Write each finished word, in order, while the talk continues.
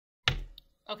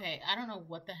Okay, I don't know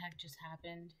what the heck just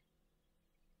happened.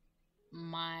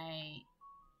 My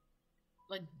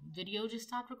like video just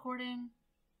stopped recording.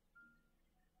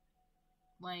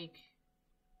 Like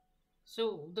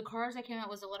so the cards that came out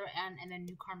was the letter N and then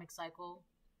new karmic cycle.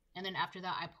 And then after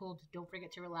that I pulled Don't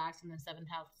Forget to Relax and then seventh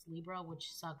house Libra,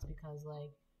 which sucks because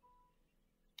like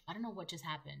I don't know what just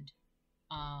happened.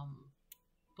 Um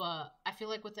but I feel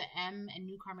like with the M and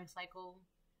new karmic cycle,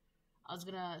 I was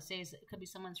gonna say it could be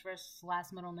someone's first,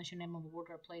 last, middle, initial name of a word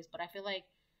or place, but I feel like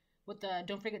with the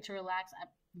Don't Forget to Relax,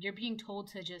 you're being told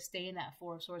to just stay in that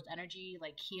Four of Swords energy,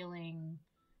 like healing,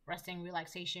 resting,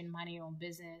 relaxation, minding your own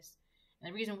business. And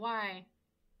the reason why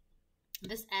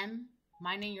this M,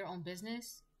 minding your own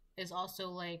business, is also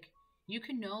like you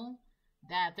can know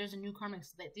that there's a new karmic,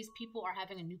 that these people are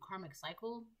having a new karmic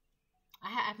cycle.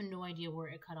 I have no idea where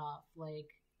it cut off. Like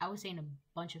I was saying a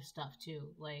bunch of stuff too,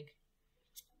 like,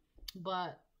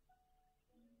 but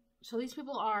so these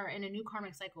people are in a new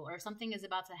karmic cycle or something is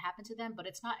about to happen to them, but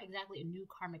it's not exactly a new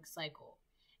karmic cycle.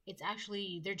 It's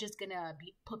actually they're just gonna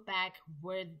be put back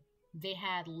where they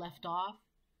had left off.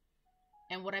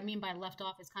 And what I mean by left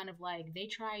off is kind of like they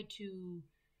try to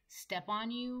step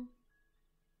on you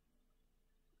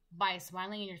by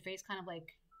smiling in your face, kind of like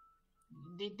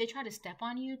they try to step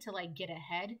on you to like get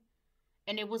ahead.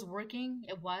 And it was working,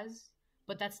 it was,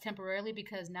 but that's temporarily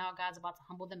because now God's about to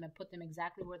humble them and put them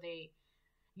exactly where they,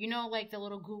 like the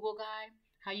little Google guy,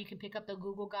 how you can pick up the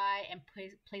Google guy and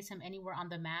place him anywhere on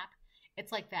the map.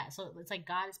 It's like that. So it's like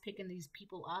God is picking these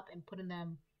people up and putting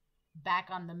them back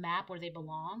on the map where they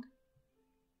belong.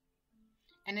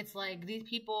 And it's like these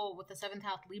people with the seventh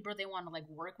house Libra, they want to like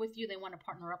work with you. They want to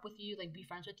partner up with you, like be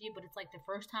friends with you. But it's like the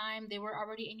first time they were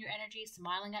already in your energy,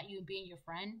 smiling at you and being your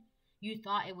friend. You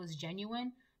thought it was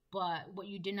genuine. But what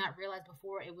you did not realize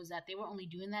before, it was that they were only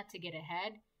doing that to get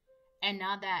ahead. And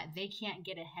now that they can't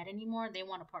get ahead anymore, they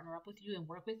want to partner up with you and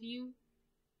work with you.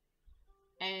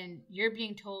 And you're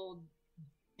being told,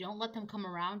 don't let them come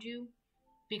around you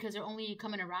because they're only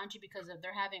coming around you because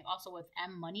they're having also with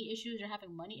M money issues. They're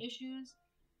having money issues.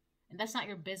 And that's not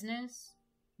your business.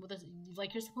 With us,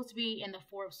 like you're supposed to be in the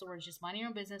Four of Swords, just minding your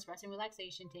own business, resting,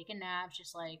 relaxation, taking naps,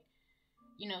 just like,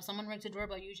 someone rings the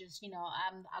doorbell, you just,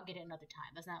 I'll get it another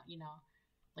time. That's not,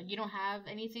 like you don't have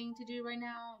anything to do right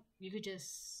now. You could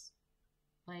just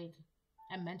like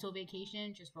a mental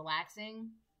vacation, just relaxing,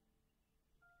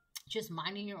 just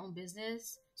minding your own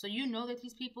business. So you know that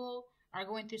these people are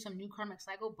going through some new karmic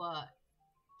cycle, but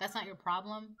that's not your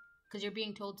problem because you're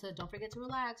being told to don't forget to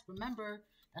relax. Remember,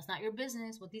 that's not your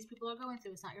business. What these people are going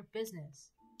through, it's not your business,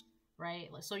 right?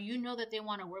 So you know that they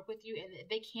want to work with you, and if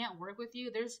they can't work with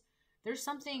you, there's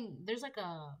something, there's like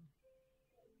a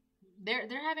they're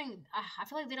having, I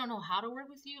feel like they don't know how to work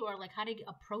with you or like how to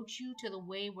approach you to the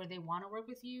way where they want to work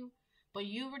with you. But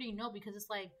you already know because it's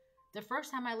like the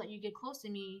first time I let you get close to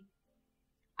me,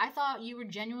 I thought you were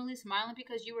genuinely smiling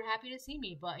because you were happy to see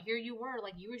me. But here you were,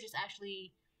 like you were just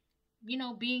actually,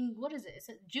 being, what is it? It's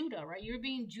Judah, right? You were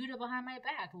being Judah behind my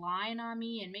back, lying on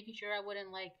me and making sure I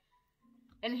wouldn't like.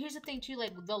 And here's the thing too,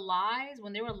 like the lies,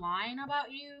 when they were lying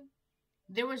about you,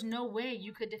 there was no way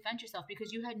you could defend yourself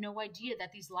because you had no idea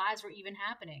that these lies were even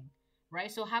happening, right?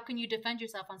 So how can you defend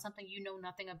yourself on something you know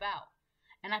nothing about?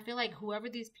 And I feel like whoever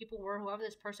these people were, whoever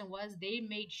this person was, they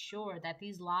made sure that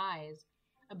these lies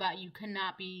about you could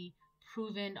not be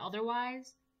proven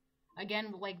otherwise.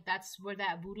 Again, like that's where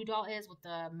that voodoo doll is with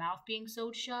the mouth being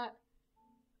sewed shut.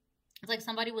 It's like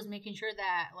somebody was making sure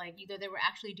that like either they were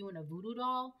actually doing a voodoo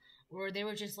doll or they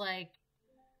were just like,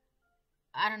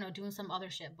 I don't know, doing some other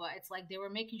shit. But it's like they were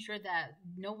making sure that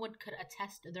no one could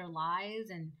attest their lies,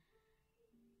 and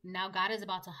now God is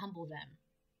about to humble them.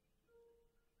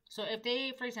 So if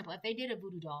they, for example, if they did a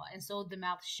voodoo doll and sewed the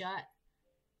mouth shut,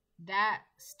 that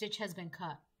stitch has been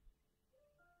cut.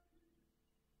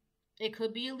 It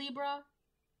could be a Libra,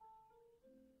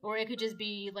 or it could just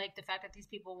be like the fact that these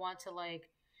people want to like.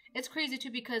 It's crazy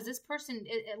too because this person,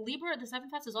 Libra, the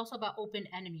seventh house is also about open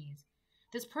enemies.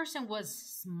 This person was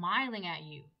smiling at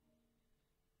you.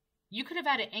 You could have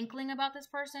had an inkling about this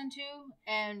person too,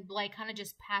 and like kind of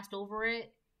just passed over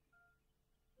it.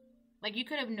 Like you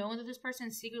could have known that this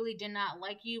person secretly did not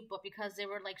like you, but because they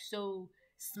were like so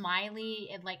smiley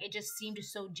and like it just seemed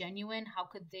so genuine, how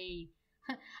could they?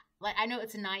 Like I know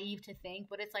it's naive to think,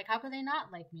 but it's like how could they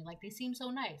not like me? Like they seem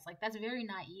so nice. Like that's very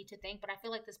naive to think, but I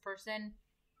feel like this person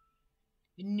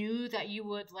knew that you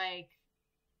would like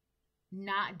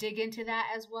not dig into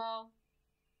that as well.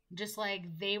 Just like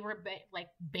they were like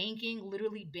banking,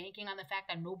 literally banking on the fact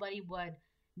that nobody would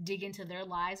dig into their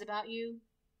lies about you.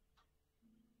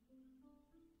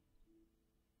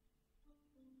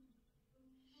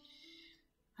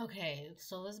 Okay,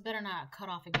 so this better not cut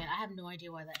off again. I have no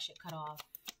idea why that shit cut off.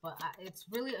 But it's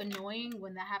really annoying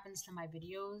when that happens to my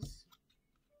videos.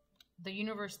 The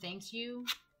universe thanks you.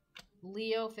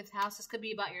 Leo, 5th house. This could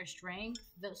be about your strength.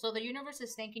 So the universe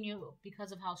is thanking you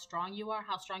because of how strong you are,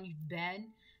 how strong you've been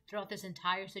throughout this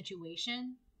entire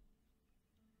situation.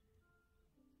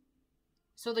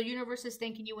 So the universe is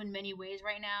thanking you in many ways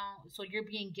right now. So you're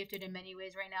being gifted in many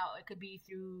ways right now. It could be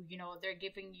through, you know, they're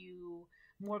giving you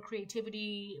more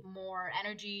creativity, more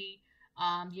energy,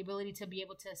 the ability to be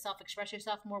able to self-express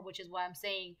yourself more, which is why I'm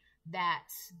saying that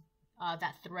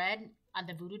that thread on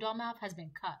the voodoo doll mouth has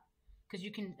been cut. Because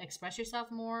you can express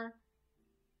yourself more.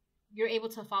 You're able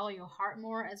to follow your heart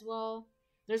more as well.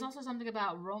 There's also something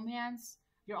about romance.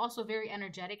 You're also very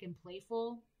energetic and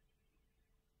playful.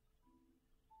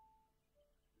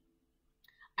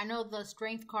 I know the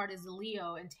strength card is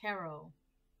Leo in tarot.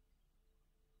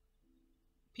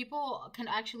 People can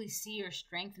actually see your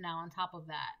strength now on top of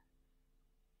that.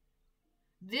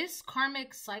 This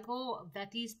karmic cycle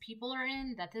that these people are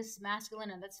in, that this masculine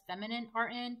and this feminine are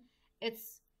in,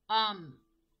 it's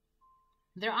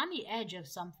they're on the edge of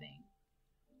something.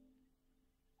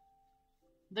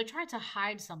 They're trying to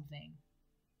hide something.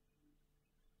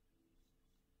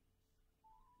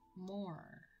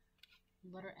 More.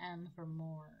 Letter M for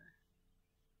more.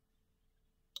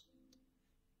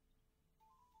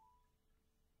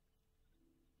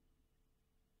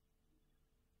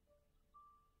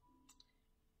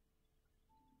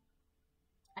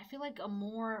 I feel like a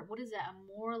more, what is that?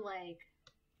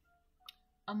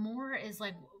 A more is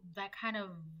like that kind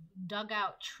of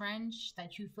dugout trench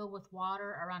that you fill with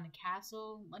water around a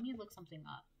castle. Let me look something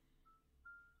up.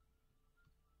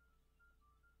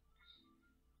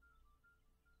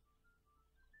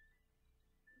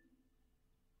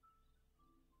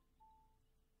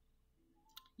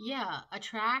 Yeah, a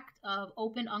tract of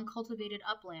open, uncultivated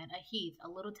upland, a heath, a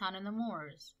little town in the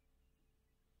moors.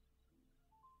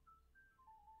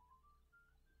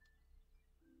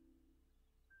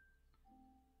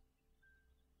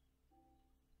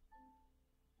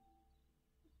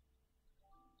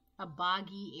 A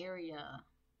boggy area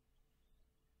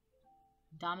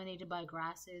dominated by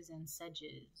grasses and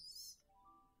sedges.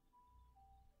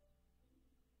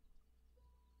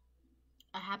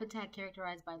 A habitat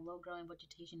characterized by low-growing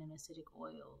vegetation and acidic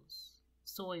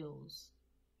soils.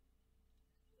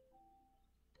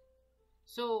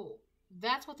 So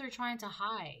that's what they're trying to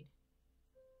hide.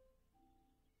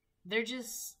 They're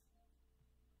just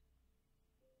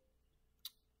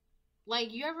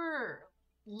like, you ever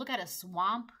look at a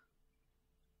swamp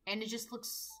and it just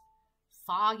looks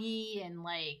foggy and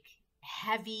like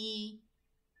heavy,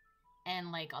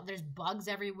 and like there's bugs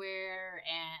everywhere,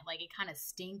 and like it kind of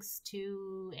stinks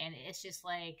too, and it's just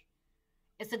like,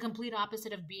 it's the complete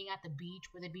opposite of being at the beach,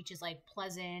 where the beach is like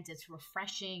pleasant, it's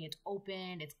refreshing, it's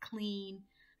open, it's clean,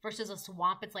 versus a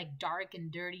swamp, it's like dark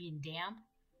and dirty and damp.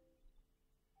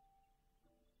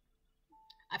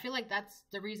 I feel like that's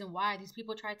the reason why these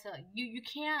people try to, you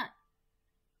can't,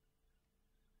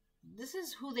 this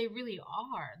is who they really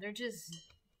are. They're just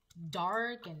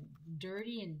dark and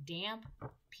dirty and damp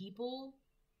people,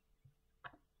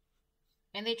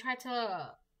 and they try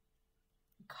to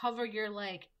cover your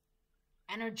like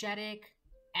energetic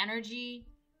energy,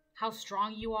 how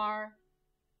strong you are.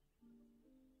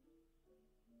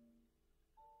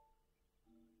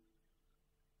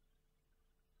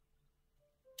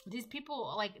 These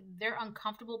people, like, they're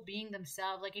uncomfortable being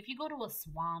themselves. Like, if you go to a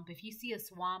swamp, if you see a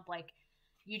swamp, like,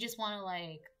 you just want to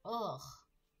like, ugh,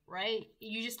 right?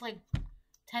 You just like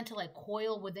tend to like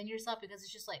coil within yourself, because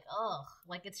it's just like, ugh,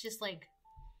 like, it's just like,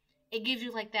 it gives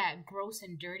you like that gross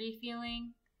and dirty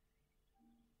feeling.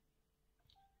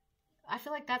 I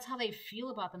feel like that's how they feel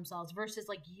about themselves, versus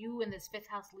like you in this 5th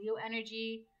house Leo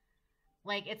energy.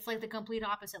 Like, it's like the complete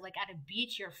opposite. Like, at a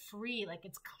beach, you're free. Like,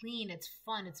 it's clean, it's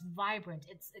fun, it's vibrant,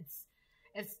 it's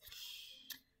it's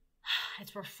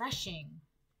refreshing.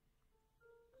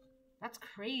 That's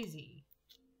crazy.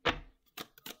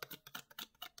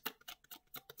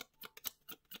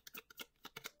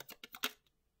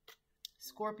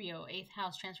 Scorpio, 8th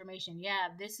house transformation. Yeah,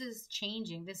 this is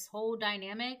changing. This whole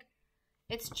dynamic,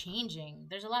 it's changing.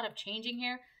 There's a lot of changing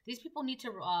here. These people need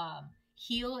to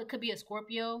heal. It could be a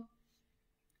Scorpio.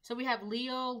 So we have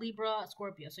Leo, Libra,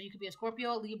 Scorpio. So you could be a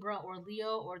Scorpio, Libra, or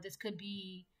Leo, or this could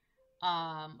be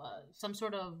some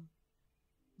sort of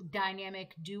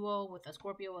dynamic duo with a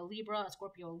Scorpio, a Libra, a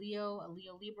Scorpio, Leo, a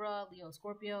Leo, Libra, Leo,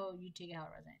 Scorpio. You take it how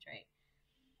it resonates, right?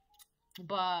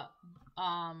 But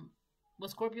with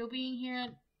Scorpio being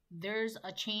here, there's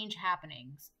a change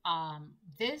happening.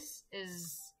 This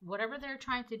is whatever they're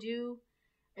trying to do,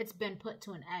 it's been put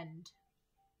to an end.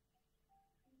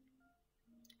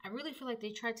 I really feel like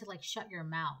they tried to like shut your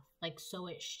mouth, like sew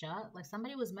it shut. Like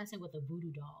somebody was messing with a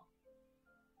voodoo doll.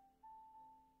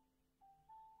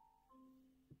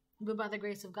 But by the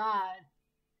grace of God,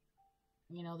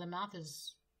 you know, the mouth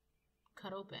is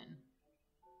cut open.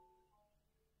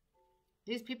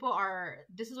 These people are,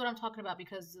 this is what I'm talking about,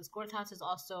 because the Scorch house is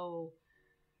also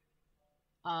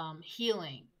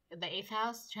healing. The 8th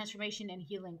house, transformation and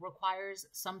healing, requires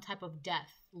some type of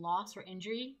death, loss, or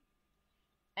injury.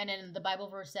 And then the Bible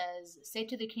verse says, say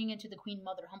to the king and to the queen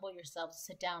mother, humble yourselves,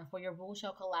 sit down, for your rule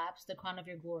shall collapse, the crown of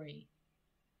your glory.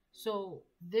 So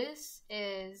this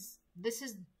is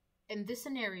in this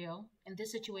scenario, in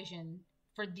this situation,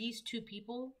 for these two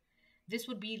people, this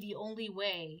would be the only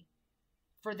way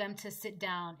for them to sit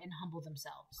down and humble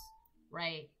themselves,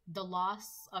 right? The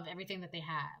loss of everything that they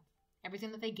have,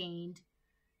 everything that they gained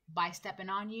by stepping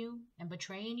on you and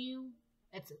betraying you,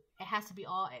 it has to be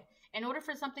all, in order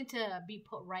for something to be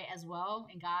put right as well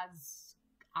in God's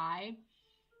eye,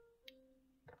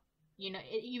 you know,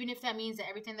 even if that means that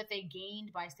everything that they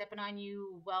gained by stepping on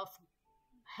you, wealth,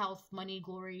 health, money,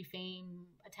 glory, fame,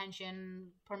 attention,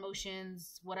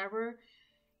 promotions, whatever,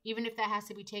 even if that has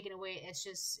to be taken away, it's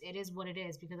just, it is what it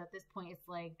is. Because at this point, it's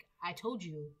like, I told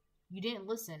you, you didn't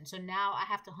listen. So now I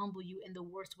have to humble you in the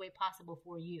worst way possible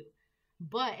for you.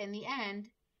 But in the end,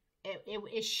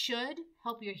 it should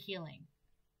help your healing.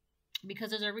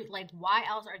 Because there's like, why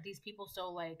else are these people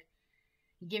so like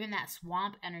giving that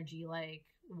swamp energy? Like,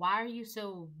 why are you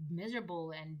so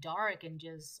miserable and dark and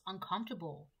just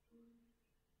uncomfortable?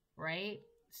 Right?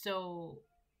 So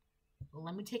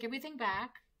let me take everything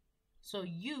back so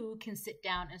you can sit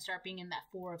down and start being in that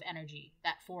 4 of energy,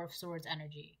 that 4 of swords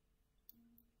energy.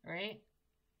 Right?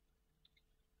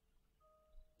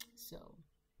 So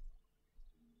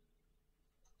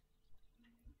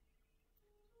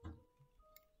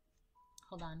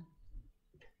hold on.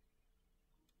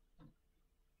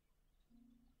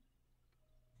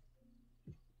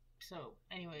 So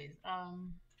anyways,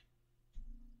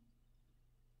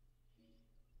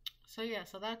 so yeah,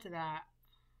 so that's that.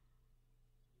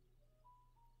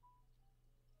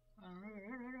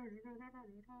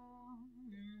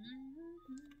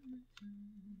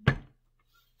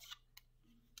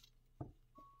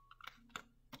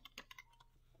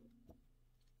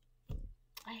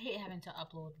 I hate having to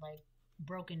upload like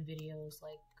broken videos,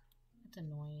 like it's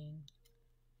annoying.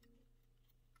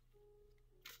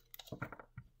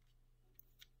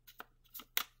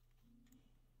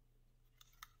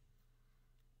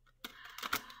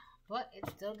 But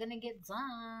it's still gonna get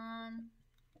done.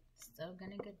 Still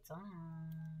gonna get done.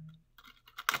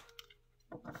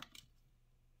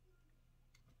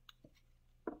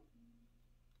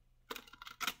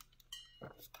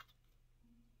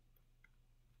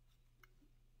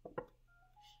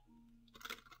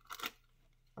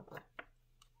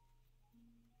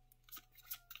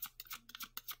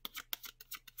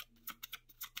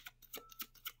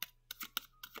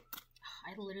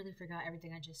 I literally forgot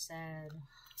everything I just said.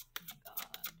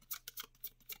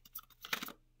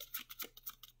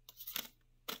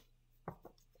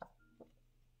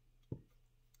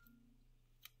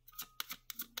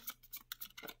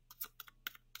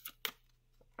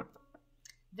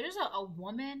 There's a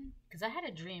woman, because I had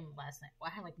a dream last night. Well,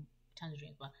 I had like tons of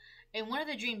dreams, but in one of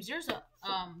the dreams, there's a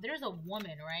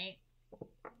woman, right?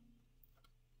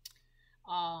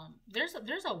 There's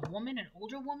a woman, an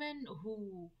older woman,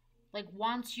 who like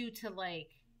wants you to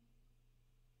like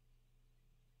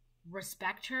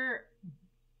respect her,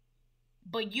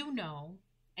 but you know,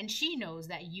 and she knows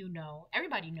that you know,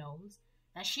 everybody knows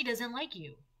that she doesn't like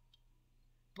you,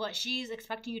 but she's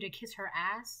expecting you to kiss her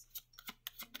ass.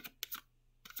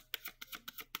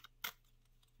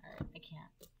 Alright, I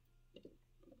can't.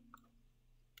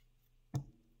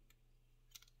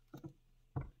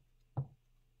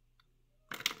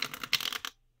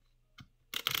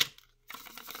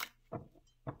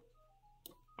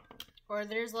 Or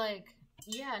there's like,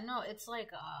 yeah, no, it's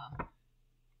like,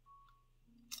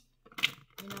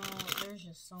 you know, there's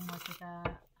just so much of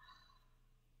that.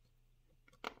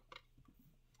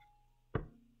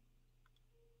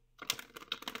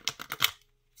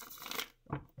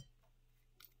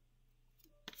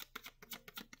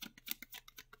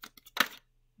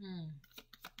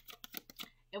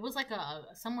 It was like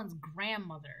someone's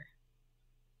grandmother,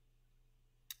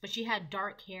 but she had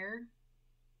dark hair,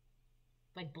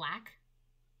 like black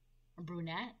or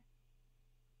brunette,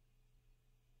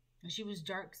 and she was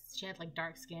dark. She had like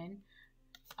dark skin.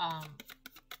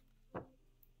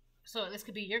 So this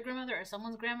could be your grandmother or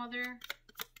someone's grandmother.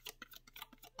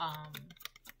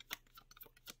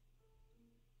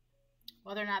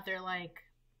 Whether or not they're like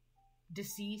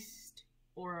deceased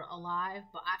or alive,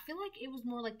 but I feel like it was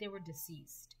more like they were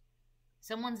deceased.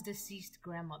 Someone's deceased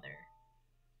grandmother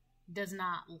does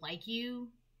not like you,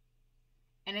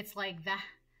 and it's like that.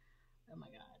 Oh my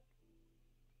god.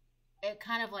 It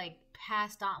kind of like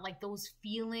passed on, like those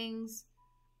feelings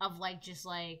of like just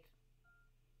like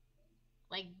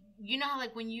you know how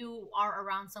like when you are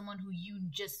around someone who you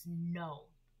just know,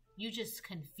 you just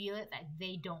can feel it that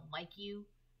they don't like you,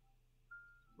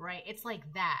 right? It's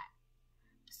like that.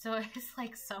 So it's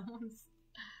like someone's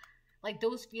like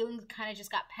those feelings kind of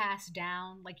just got passed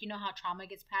down. Like you know how trauma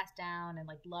gets passed down and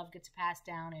like love gets passed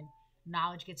down and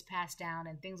knowledge gets passed down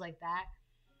and things like that.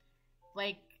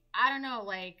 Like I don't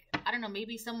know,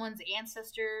 maybe someone's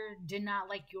ancestor did not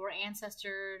like your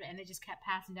ancestor and it just kept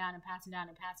passing down and passing down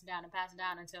and passing down and passing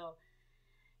down until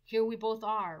here we both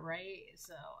are, right?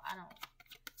 So I don't,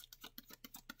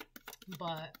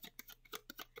 but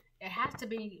it has to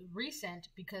be recent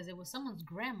because it was someone's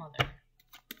grandmother,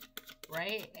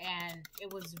 right? And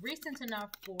it was recent enough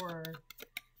for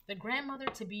the grandmother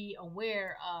to be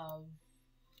aware of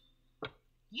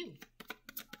you.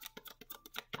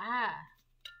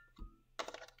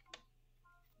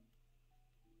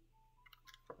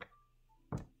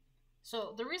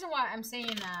 So the reason why I'm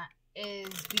saying that is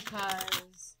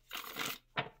because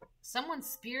someone's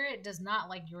spirit does not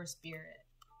like your spirit.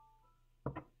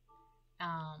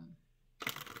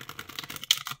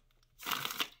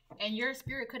 And your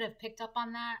spirit could have picked up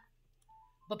on that,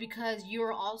 but because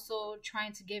you're also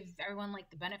trying to give everyone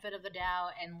like the benefit of the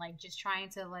doubt and like just trying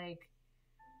to like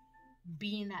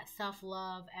be in that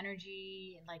self-love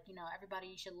energy and like, you know,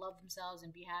 everybody should love themselves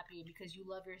and be happy because you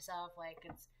love yourself, like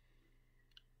it's,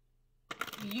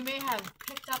 you may have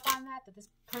picked up on that this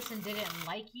person didn't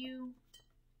like you,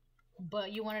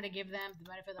 but you wanted to give them the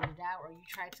benefit of the doubt, or you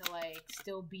tried to like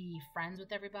still be friends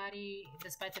with everybody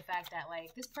despite the fact that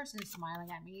like this person is smiling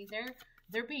at me,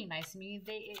 they're being nice to me,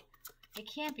 it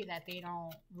can't be that they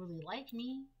don't really like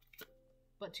me.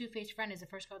 But Two-Faced Friend is the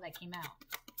first card that came out.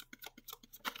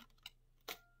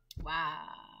 Wow.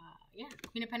 Yeah,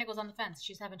 Queen of Pentacles on the fence.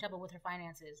 She's having trouble with her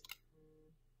finances.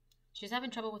 She's having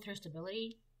trouble with her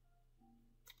stability.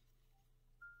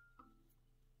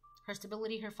 Her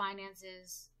stability, her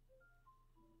finances.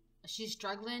 She's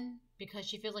struggling because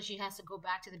she feels like she has to go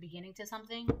back to the beginning to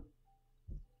something.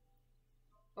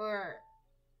 Or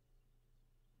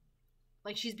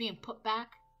like she's being put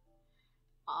back.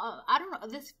 I don't know.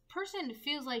 This person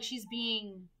feels like she's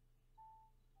being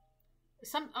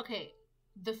okay.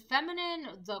 The feminine,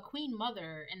 the queen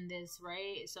mother in this,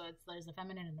 right? So there's the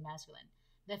feminine and the masculine.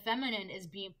 The feminine is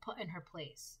being put in her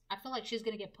place. I feel like she's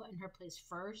gonna get put in her place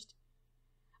first.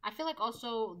 I feel like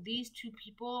also these two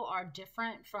people are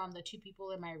different from the two people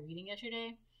in my reading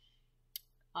yesterday.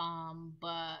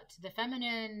 But the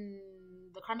feminine,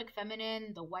 the karmic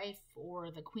feminine, the wife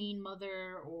or the queen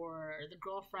mother or the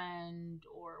girlfriend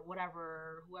or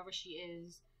whatever, whoever she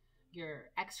is,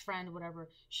 your ex-friend, whatever,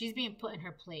 she's being put in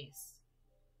her place.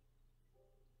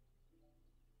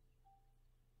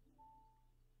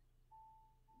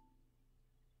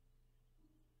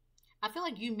 I feel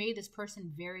like you made this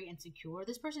person very insecure.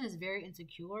 This person is very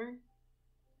insecure.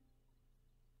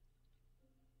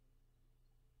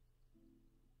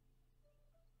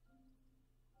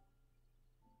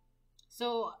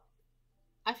 So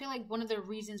I feel like one of the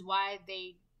reasons why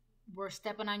they were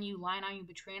stepping on you, lying on you,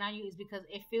 betraying on you is because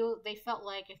they felt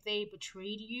like if they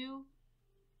betrayed you,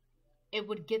 it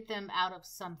would get them out of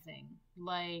something.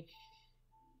 Like,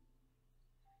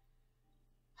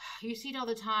 you see it all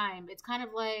the time. It's kind of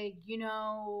like, you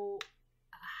know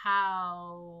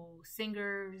how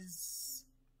singers,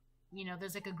 you know,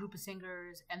 there's like a group of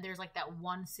singers and there's like that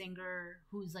one singer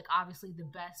who's like obviously the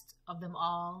best of them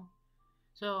all.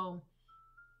 So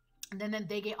then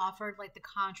they get offered like the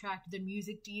contract, the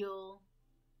music deal.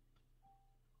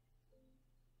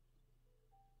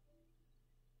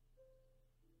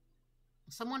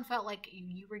 Someone felt like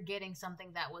you were getting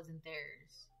something that wasn't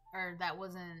theirs, or that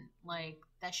wasn't like,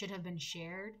 that should have been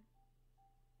shared.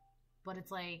 But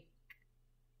it's like,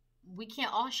 we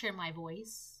can't all share my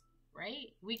voice,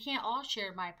 right? We can't all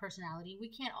share my personality. We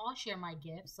can't all share my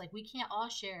gifts. Like, we can't all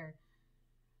share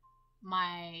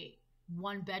my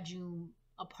one bedroom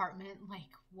apartment.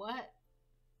 Like, what?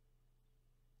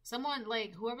 Someone,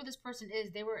 like, whoever this person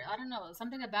is, they were, I don't know,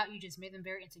 something about you just made them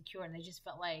very insecure, and they just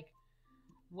felt like,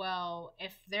 well,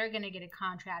 if they're gonna get a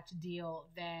contract deal,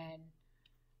 then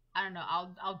I don't know,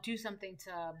 I'll do something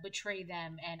to betray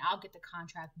them and I'll get the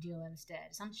contract deal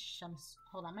instead.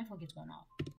 Hold on, my phone keeps going off.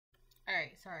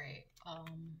 Alright, sorry.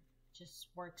 Just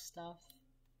work stuff.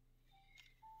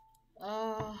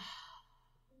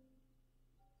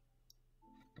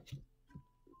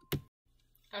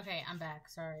 Okay, I'm back.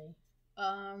 Sorry.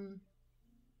 Um,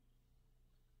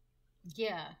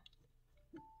 yeah.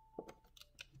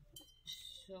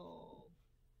 So,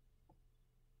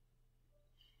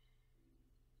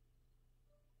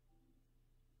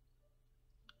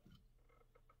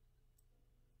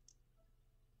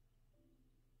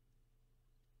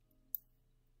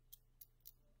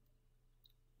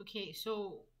 okay,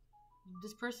 so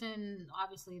this person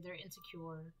obviously they're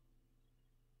insecure.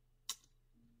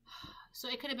 So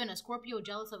it could have been a Scorpio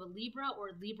jealous of a Libra or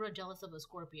Libra jealous of a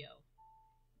Scorpio.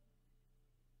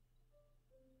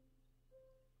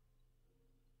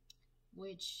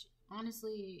 Which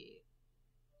honestly,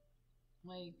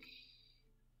 like,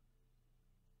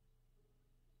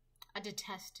 I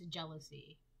detest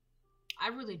jealousy. I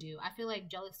really do. I feel like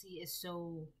jealousy is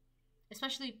so,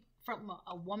 especially from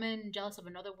a woman jealous of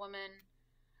another woman.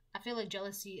 I feel like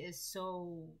jealousy is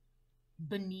so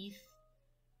beneath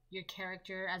your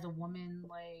character as a woman.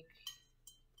 Like,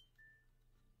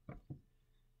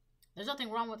 there's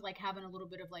nothing wrong with like having a little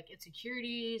bit of like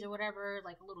insecurities or whatever,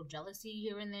 like a little jealousy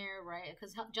here and there, right?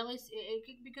 Because jealous, it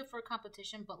could be good for a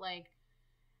competition, but like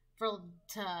for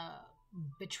to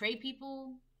betray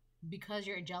people because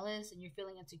you're jealous and you're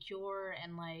feeling insecure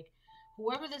and like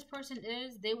whoever this person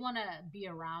is, they want to be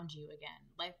around you again.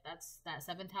 Like that's that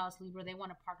seventh house Libra. They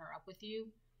want to partner up with you.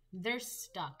 They're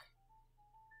stuck.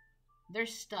 They're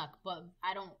stuck, but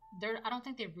I don't. I don't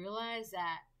think they realize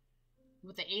that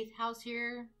with the eighth house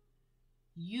here,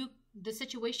 the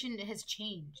situation has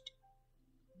changed.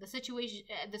 The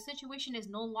situation is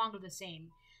no longer the same.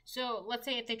 So let's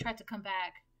say if they tried to come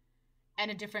back at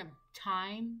a different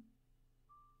time,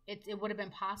 it would have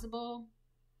been possible.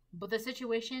 But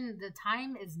the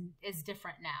time is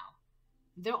different now.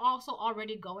 They're also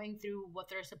already going through what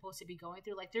they're supposed to be going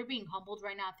through. Like they're being humbled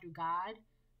right now through God,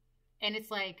 and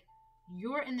it's like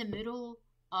you're in the middle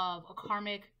of a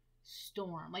karmic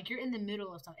storm. Like you're in the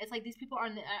middle of something. It's like these people are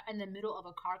in the middle of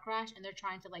a car crash, and they're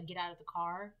trying to like get out of the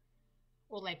car,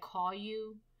 or like call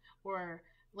you, or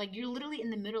like you're literally in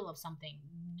the middle of something.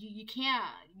 You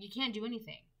can't do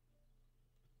anything.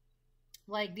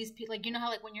 Like these people, like you know how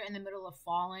like when you're in the middle of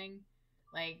falling,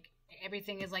 like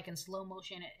everything is like in slow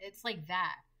motion. It's like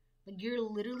that. Like you're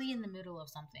literally in the middle of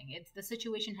something. It's the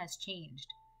situation has changed.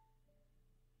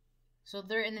 So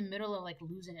they're in the middle of like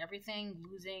losing everything,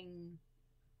 losing.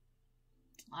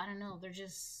 I don't know. They're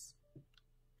just.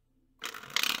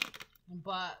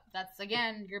 But that's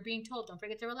again, you're being told, don't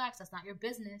forget to relax. That's not your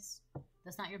business.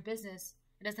 That's not your business.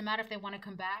 It doesn't matter if they want to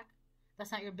come back.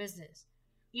 That's not your business.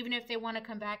 Even if they want to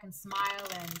come back and smile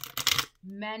and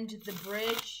mend the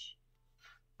bridge,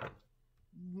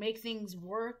 make things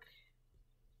work,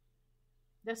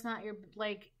 that's not your,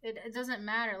 like, it doesn't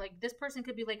matter. Like, this person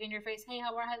could be, like, in your face, hey,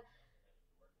 how are you?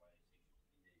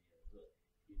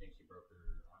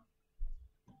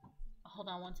 Hold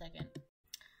on one second.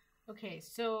 Okay,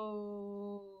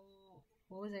 so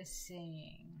what was I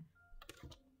saying?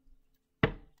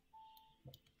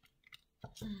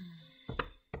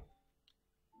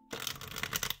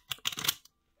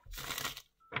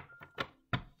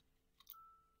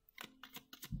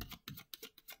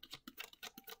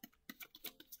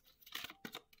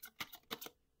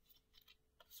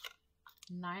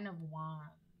 9 of Wands.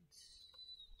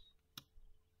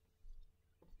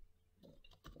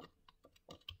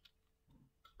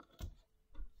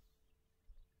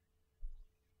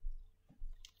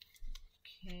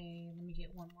 Okay, let me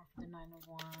get one more for the 9 of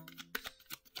Wands.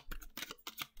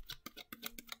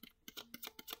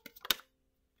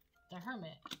 The Hermit.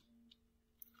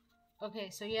 Okay,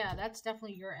 so yeah, that's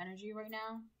definitely your energy right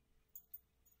now.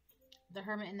 The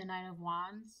Hermit and the 9 of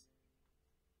Wands.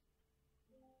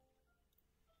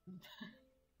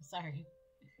 Sorry.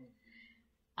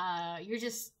 You're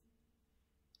just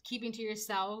keeping to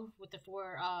yourself with the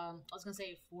four. I was gonna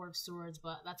say 4 of Swords,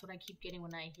 but that's what I keep getting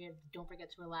when I hear "Don't forget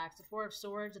to relax." The 4 of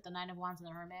Swords with the 9 of Wands and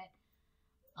the Hermit.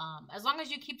 As long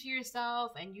as you keep to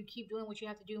yourself and you keep doing what you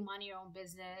have to do, minding your own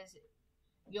business,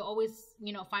 you'll always,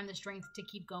 find the strength to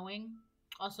keep going.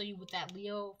 Also, you with that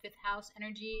Leo 5th house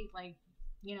energy, like,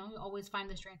 you always find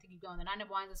the strength to keep going. The 9 of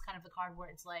Wands is kind of the card where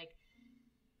it's like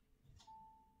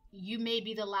you may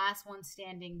be the last one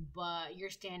standing, but you're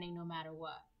standing no matter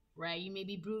what, right? You may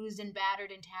be bruised and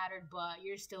battered and tattered, but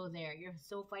you're still there. You're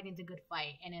still fighting the good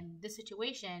fight. And in this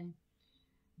situation,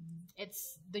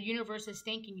 it's the universe is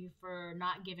thanking you for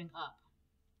not giving up.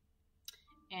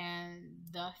 And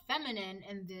the feminine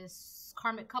in this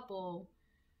karmic couple,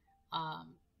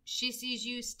 she sees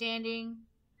you standing,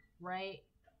 right?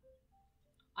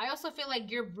 I also feel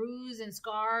like your bruise and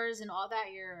scars and all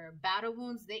that, your battle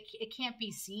wounds, it can't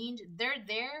be seen. They're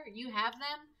there, you have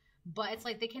them, but it's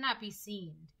like they cannot be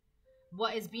seen.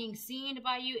 What is being seen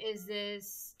by you is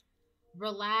this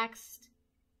relaxed,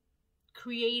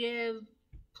 creative,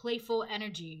 playful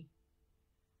energy.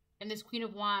 And this Queen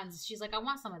of Wands, she's like, I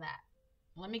want some of that.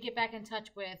 Let me get back in touch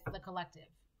with the collective.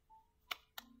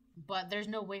 But there's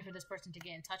no way for this person to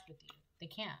get in touch with you. They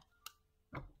can't.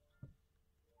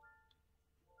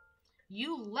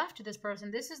 You left this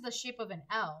person. This is the shape of an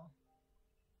L.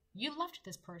 You left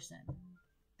this person.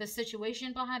 The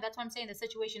situation behind, that's why I'm saying the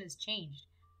situation has changed.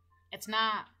 It's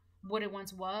not what it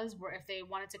once was, where if they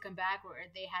wanted to come back or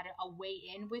if they had a way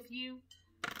in with you,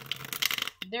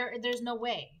 there's no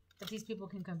way that these people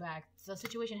can come back. The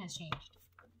situation has changed.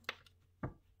 All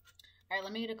right,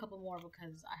 let me get a couple more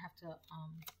because I have to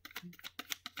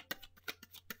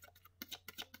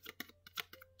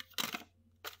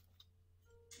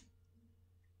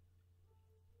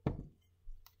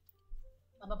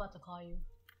I'm about to call you.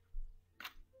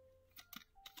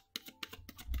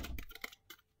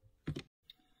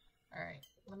 All right,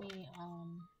 let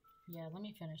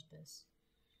me finish this.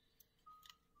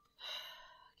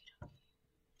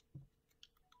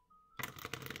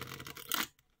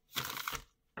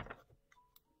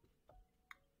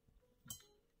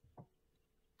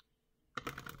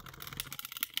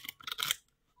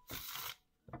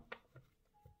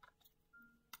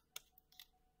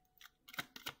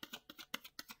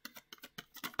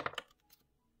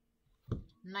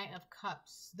 Knight of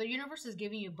Cups. The universe is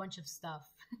giving you a bunch of stuff.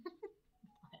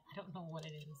 I don't know what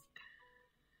it is.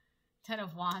 Ten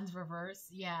of Wands reverse.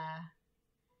 Yeah.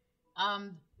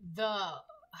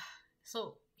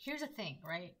 So here's the thing,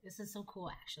 right? This is so cool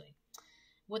actually.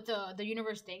 What the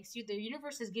universe thanks you. The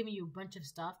universe is giving you a bunch of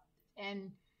stuff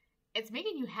and it's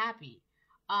making you happy.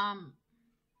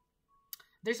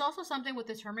 There's also something with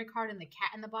this Hermit card and the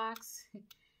cat in the box.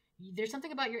 There's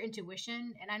something about your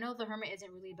intuition, and I know the Hermit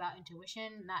isn't really about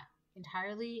intuition, not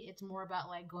entirely. It's more about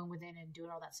like going within and doing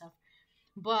all that stuff.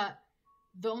 But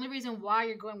the only reason why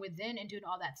you're going within and doing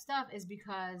all that stuff is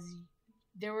because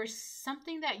there was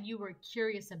something that you were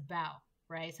curious about,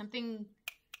 right? Something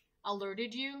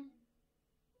alerted you.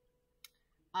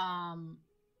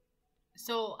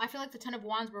 So I feel like the Ten of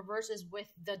Wands reverse is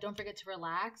with the don't forget to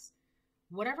relax.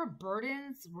 Whatever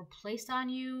burdens were placed on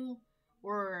you,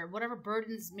 or whatever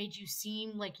burdens made you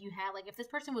seem like you had, like if this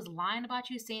person was lying about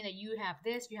you, saying that you have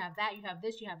this, you have that, you have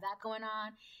this, you have that going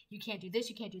on, you can't do this,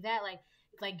 you can't do that,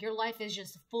 like your life is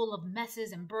just full of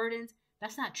messes and burdens.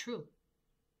 That's not true.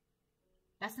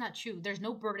 That's not true. There's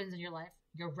no burdens in your life.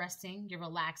 You're resting, you're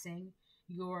relaxing,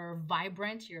 you're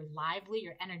vibrant, you're lively,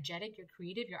 you're energetic, you're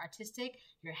creative, you're artistic,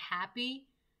 you're happy,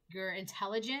 you're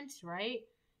intelligent, right?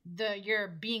 You're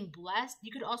being blessed.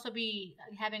 You could also be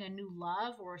having a new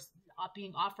love or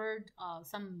being offered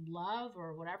some love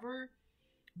or whatever,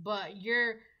 but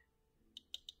you're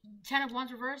Ten of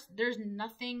Wands reverse. There's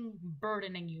nothing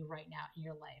burdening you right now in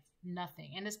your life,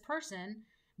 nothing. And this person,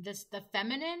 the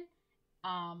feminine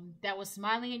that was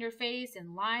smiling in your face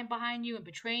and lying behind you and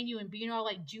betraying you and being all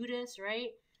like Judas, right?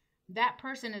 That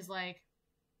person is like,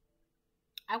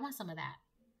 I want some of that.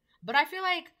 But I feel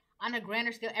like on a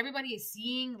grander scale, everybody is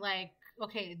seeing like,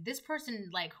 okay, this person,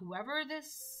 like whoever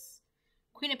this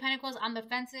Queen of Pentacles on the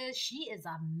fence is, she is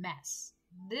a mess.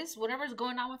 This, whatever's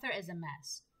going on with her is a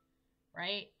mess,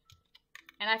 right?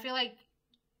 And I feel like,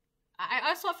 I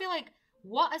also feel like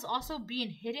what is also being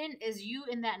hidden is you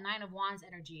in that Nine of Wands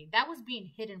energy. That was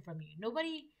being hidden from you.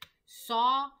 Nobody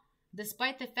saw,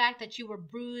 despite the fact that you were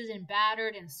bruised and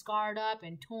battered and scarred up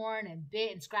and torn and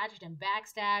bit and scratched and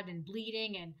backstabbed and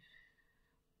bleeding, and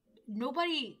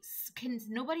nobody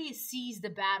sees the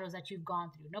battles that you've gone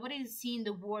through. Nobody's seen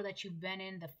the war that you've been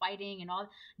in, the fighting and all.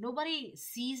 Nobody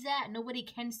sees that. Nobody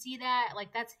can see that.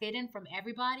 Like, that's hidden from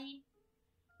everybody.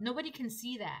 Nobody can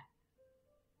see that.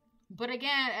 But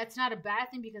again, it's not a bad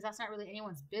thing because that's not really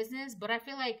anyone's business. But I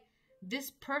feel like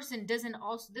this person doesn't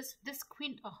also, this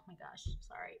queen, oh my gosh,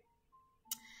 sorry.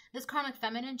 This karmic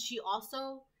feminine, she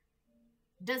also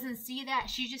doesn't see that.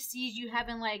 She just sees you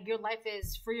having like, your life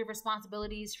is free of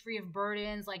responsibilities, free of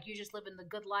burdens, like you just living the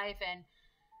good life, and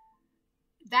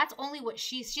that's only what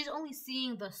she's only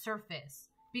seeing the surface,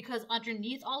 because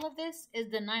underneath all of this is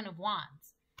the Nine of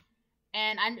Wands.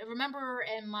 And I remember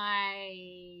in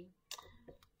my,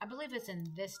 I believe it's in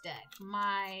this deck,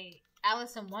 my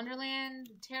Alice in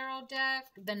Wonderland tarot deck,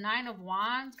 the Nine of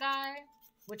Wands guy,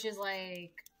 which is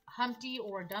like Humpty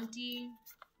or Dumpty,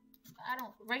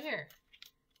 right here.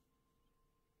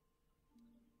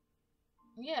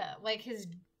 Yeah, like his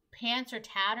pants are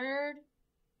tattered.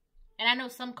 And I know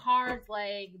some cards,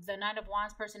 like the Knight of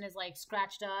Wands person is like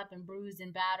scratched up and bruised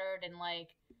and battered and like,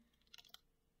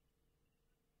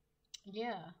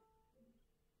 yeah.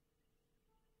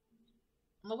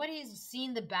 Nobody's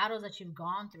seen the battles that you've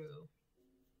gone through.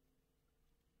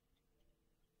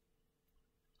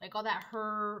 Like all that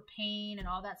hurt, pain, and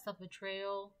all that stuff,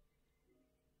 betrayal.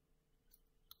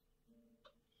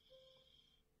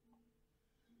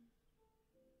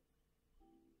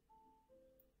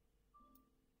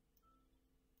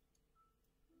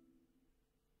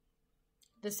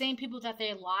 The same people that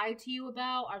they lied to you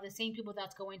about are the same people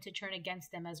that's going to turn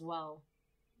against them as well.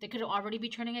 They could already be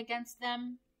turning against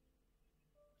them.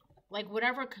 Like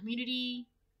whatever community,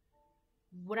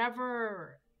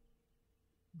 whatever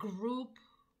group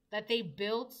that they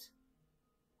built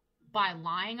by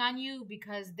lying on you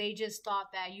because they just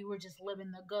thought that you were just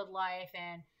living the good life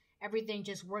and everything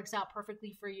just works out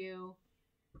perfectly for you.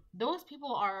 Those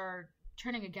people are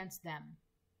turning against them.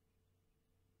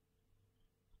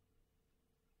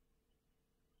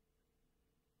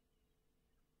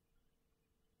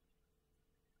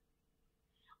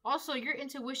 Also, your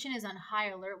intuition is on high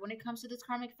alert when it comes to this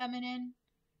karmic feminine.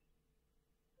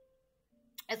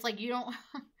 It's like you don't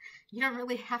you don't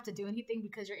really have to do anything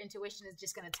because your intuition is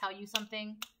just going to tell you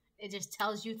something. It just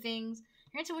tells you things.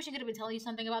 Your intuition could have been telling you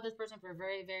something about this person for a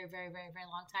very, very, very, very, very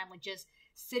long time, like just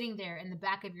sitting there in the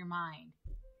back of your mind.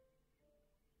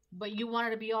 But you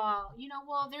wanted to be all, you know,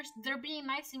 well, they're being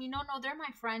nice to me. No, they're my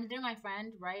friend. They're my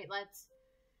friend, right? Let's,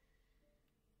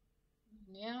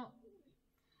 you know,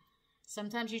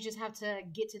 sometimes you just have to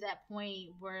get to that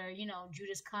point where, you know,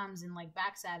 Judas comes and like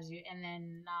backstabs you, and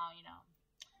then now, you know,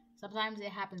 sometimes it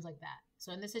happens like that.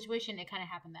 So in this situation, it kind of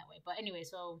happened that way. But anyway,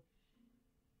 so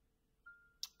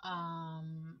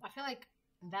I feel like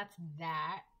that's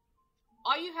that.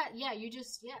 All you had, you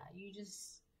just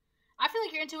I feel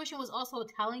like your intuition was also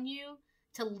telling you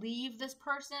to leave this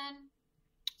person,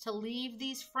 to leave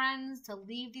these friends, to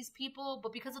leave these people,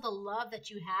 but because of the love that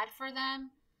you had for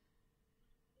them,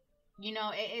 you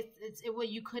know, it's what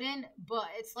you couldn't, but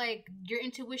it's like your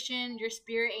intuition, your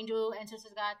spirit, angel,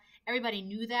 ancestors, God, everybody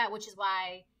knew that, which is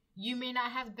why you may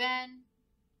not have been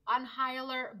on high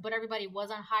alert, but everybody was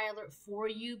on high alert for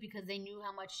you because they knew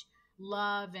how much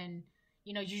love and,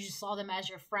 you know, you just saw them as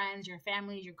your friends, your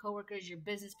family, your coworkers, your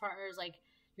business partners, like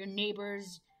your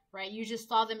neighbors, right? You just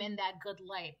saw them in that good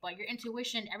light. But your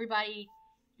intuition, everybody,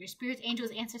 your spirits, angels,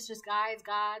 ancestors, guides,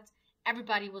 gods,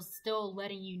 everybody was still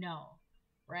letting you know,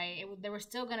 right? They were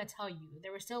still going to tell you. They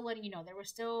were still letting you know. They were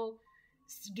still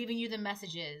giving you the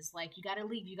messages like, you got to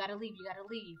leave, you got to leave, you got to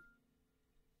leave,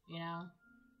 you know?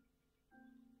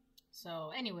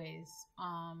 So anyways,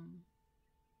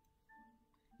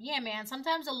 yeah, man,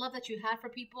 sometimes the love that you have for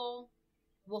people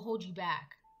will hold you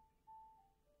back.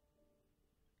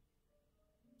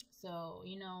 So,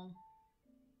 you know,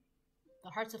 the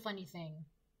heart's a funny thing.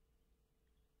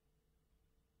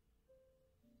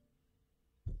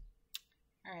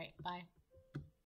 All right, bye.